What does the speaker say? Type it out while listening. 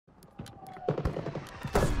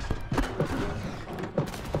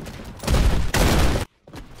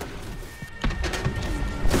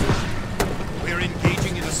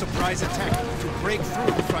Allies attack to break through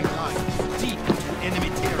the front line, deep into enemy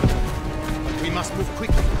territory. We must move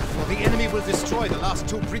quickly, or the enemy will destroy the last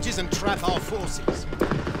two bridges and trap our forces.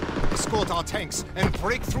 Escort our tanks and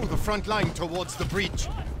break through the front line towards the bridge.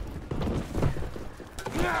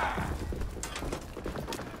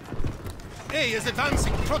 A is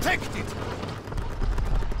advancing. Protect it!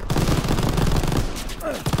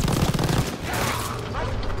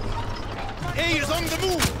 A is on the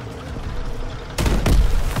move!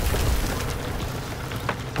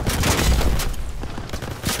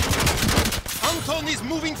 Anton is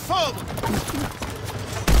moving forward!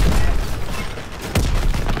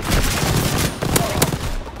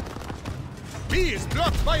 B is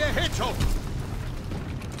blocked by a hedgehog!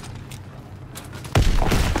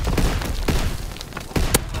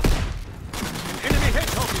 An enemy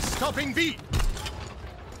hedgehog is stopping B!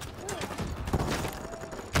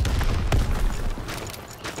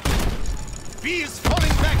 B is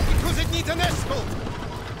falling back because it needs an escort!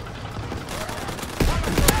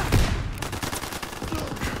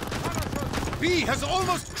 B has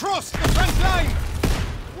almost crossed the front line!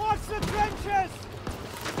 Watch the trenches!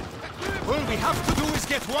 All we have to do is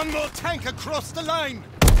get one more tank across the line!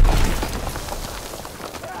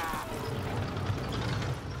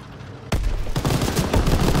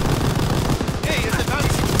 A is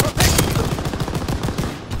advancing! Protect it!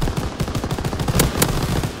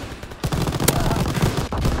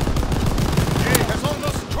 A has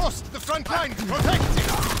almost crossed the front line! Protect it!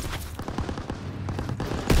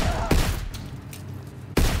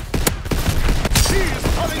 C is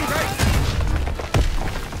falling back!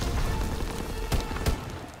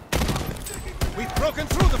 We've broken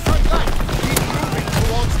through the front line. Keep moving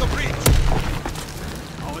towards the bridge.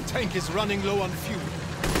 Our tank is running low on fuel.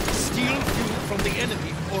 Steal fuel from the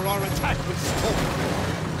enemy, or our attack will stall.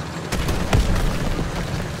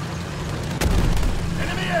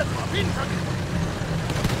 Enemy aircraft incoming!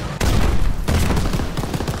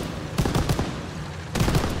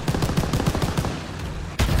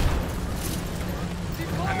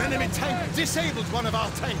 An enemy tank disabled one of our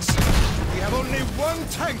tanks. We have only one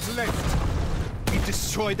tank left. We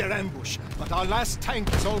destroyed their ambush, but our last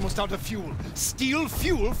tank is almost out of fuel. Steal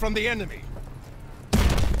fuel from the enemy.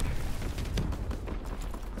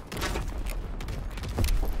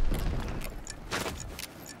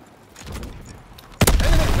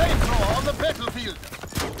 Enemy flamethrower on the battlefield.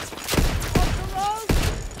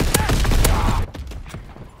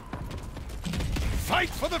 Fight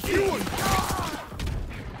for the fuel!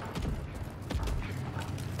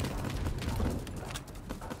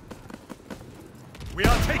 We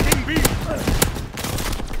are taking B!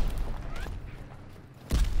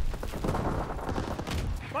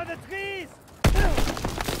 By the trees!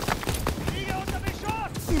 Liege unter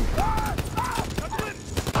Beschuss! Da drin!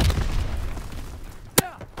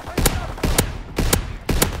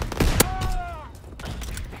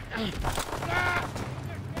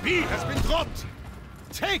 B has been dropped!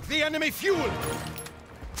 Take the enemy fuel!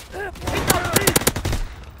 Pick up B!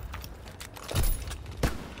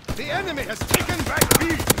 The enemy has taken back B!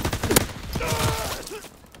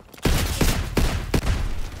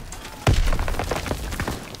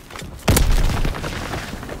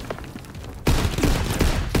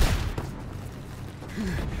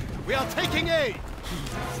 We are taking A!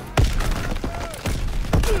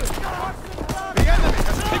 The enemy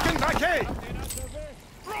has taken back A!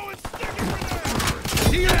 Throw it, stick it for them!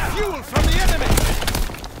 Steal fuel from the enemy!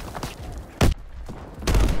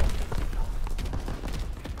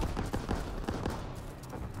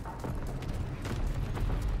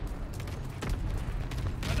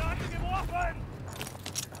 Granate geworfen!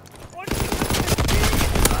 Und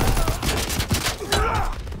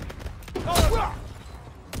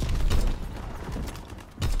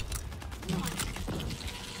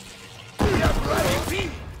We are running B!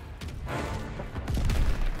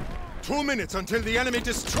 2 minutes until the enemy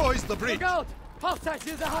destroys the bridge! Look out! Hochzeit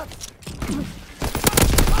in der Hand!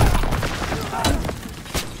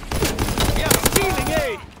 We are stealing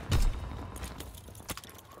A!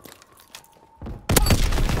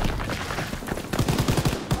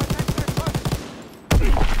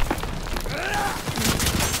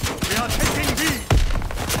 We are taking B!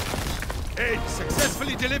 A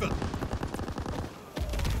successfully delivered!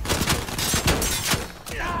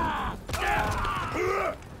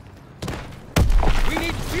 We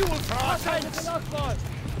need fuel for our tanks!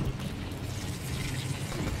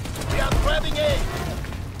 We are grabbing A!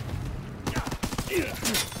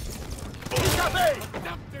 Pick up A!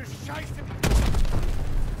 Verdammte Scheiße!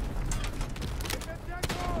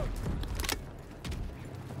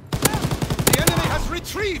 The enemy has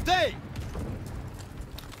retrieved A!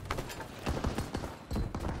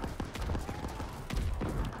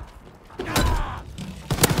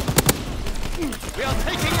 We are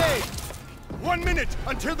taking aim! 1 minute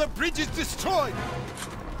until the bridge is destroyed!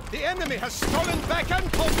 The enemy has stolen back and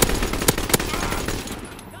forth!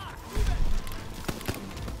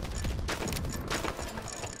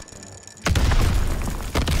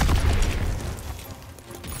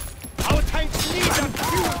 Our tanks need that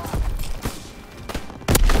fuel!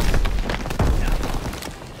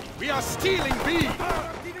 We are stealing B!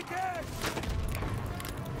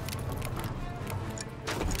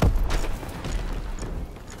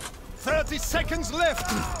 30 seconds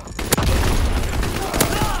left!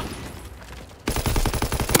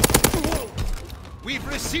 We've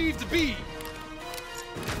received B!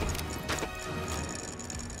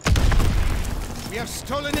 We have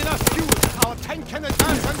stolen enough fuel! Our tank can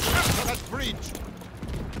advance and capture that bridge!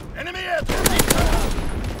 Enemy air!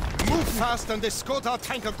 Move fast and escort our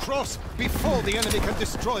tank across before the enemy can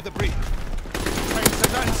destroy the bridge! Tanks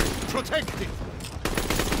advancing! Protect it!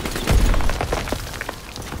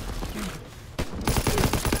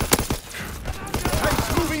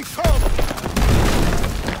 Moving forward!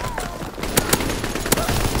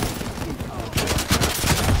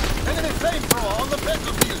 Enemy flamethrower on the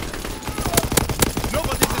battlefield!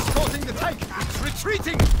 Nobody's escorting the tank! It's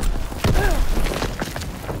retreating! The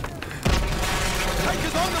tank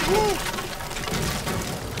is on the move!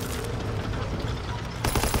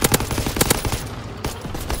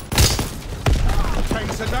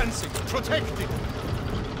 Tanks advancing! Protect it!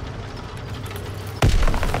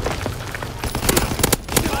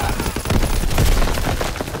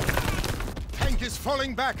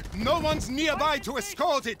 Falling back. No one's nearby to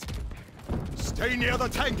escort it. Stay near the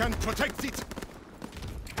tank and protect it.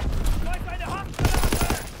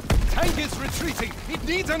 Tank is retreating. It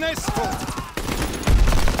needs an escort.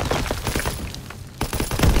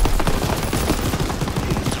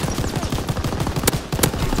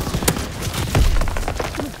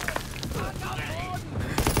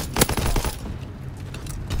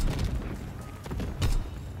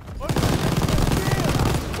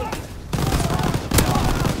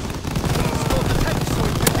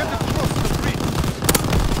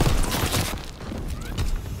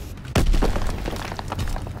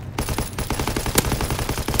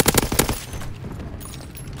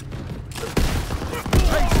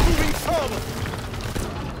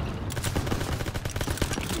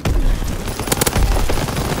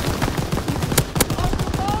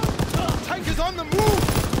 On the move!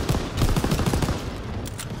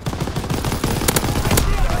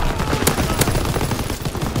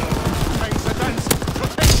 Tanks advancing!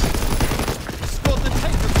 Protect it! Escort the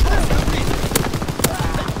tank across the bridge!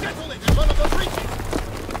 They detonated one of the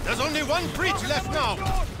bridges! There's only one bridge left now!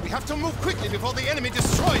 We have to move quickly before the enemy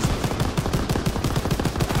destroys it!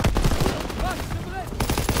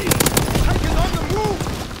 Tank is on the move!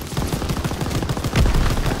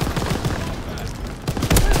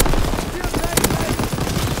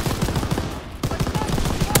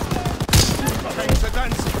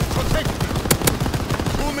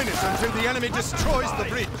 Until the enemy destroys the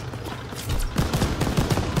bridge.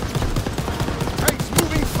 Tanks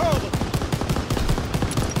moving forward.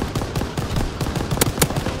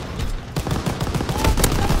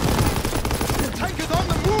 The tank is on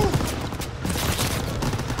the move.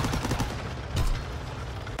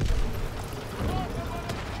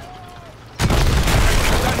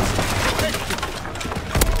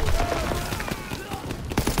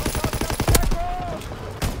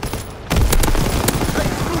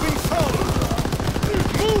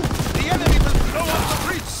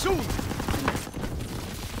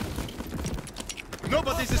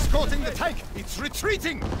 Nobody's escorting the tank! It's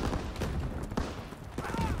retreating! Tank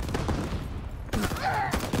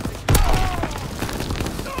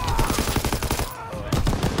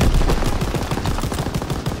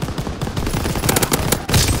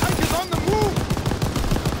is on the move!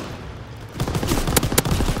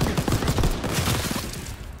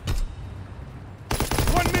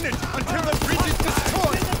 One minute until the bridge is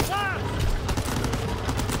destroyed!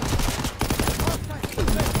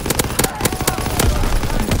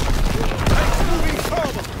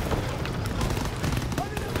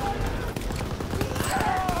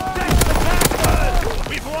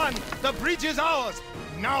 The bridge is ours!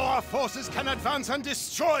 Now our forces can advance and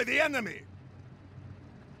destroy the enemy!